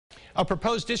A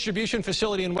proposed distribution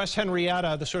facility in West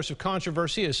Henrietta, the source of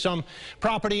controversy, as some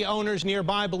property owners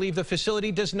nearby believe the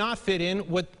facility does not fit in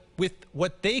with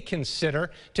what they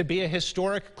consider to be a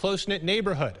historic, close-knit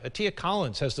neighborhood. Atia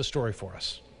Collins has the story for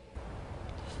us.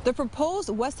 The proposed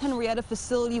West Henrietta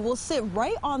facility will sit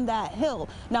right on that hill.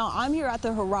 Now, I'm here at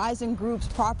the Horizon Group's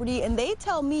property, and they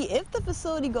tell me if the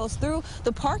facility goes through,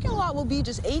 the parking lot will be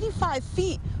just 85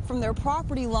 feet from their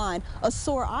property line, a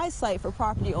sore eyesight for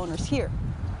property owners here.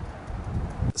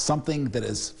 Something that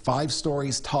is 5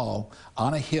 stories tall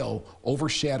on a hill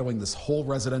overshadowing this whole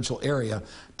residential area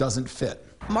doesn't fit.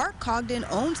 Mark Cogden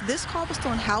owns this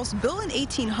cobblestone house built in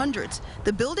 1800s.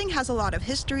 The building has a lot of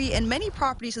history, and many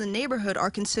properties in the neighborhood are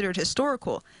considered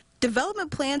historical. Development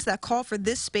plans that call for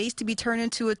this space to be turned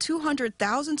into a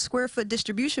 200,000 square foot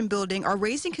distribution building are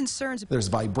raising concerns. There's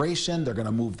vibration. They're going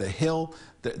to move the hill.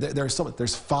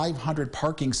 There's 500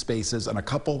 parking spaces and a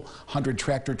couple hundred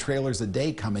tractor trailers a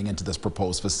day coming into this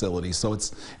proposed facility. So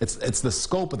it's the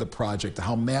scope of the project,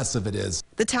 how massive it is.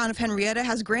 The town of Henrietta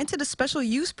has granted a special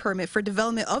use permit for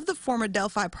development of the former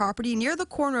Delphi property near the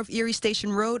corner of Erie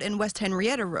Station Road and West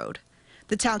Henrietta Road.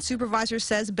 The town supervisor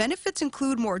says benefits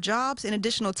include more jobs and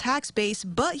additional tax base,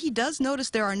 but he does notice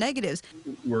there are negatives.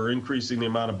 We're increasing the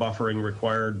amount of buffering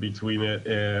required between it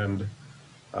and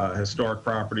historic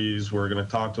properties. We're going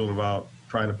to talk to them about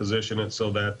trying to position it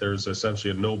so that there's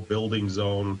essentially a no building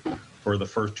zone for the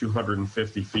first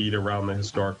 250 feet around the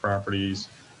historic properties.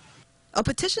 A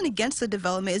petition against the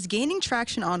development is gaining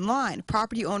traction online.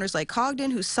 Property owners like Cogden,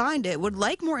 who signed it, would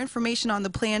like more information on the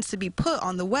plans to be put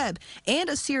on the web and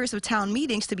a series of town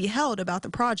meetings to be held about the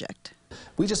project.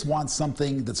 We just want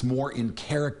something that's more in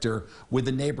character with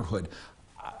the neighborhood.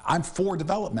 I'm for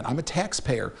development. I'm a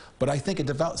taxpayer, but I think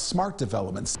smart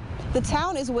developments. The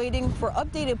town is waiting for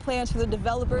updated plans for the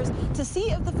developers to see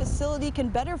if the facility can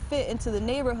better fit into the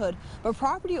neighborhood. But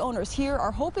property owners here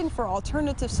are hoping for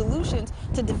alternative solutions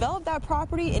to develop that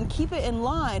property and keep it in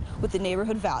line with the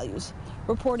neighborhood values.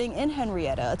 Reporting in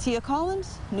Henrietta, Atia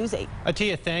Collins, News 8.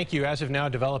 Atia, thank you. As of now,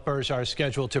 developers are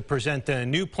scheduled to present the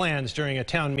new plans during a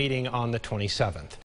town meeting on the 27th.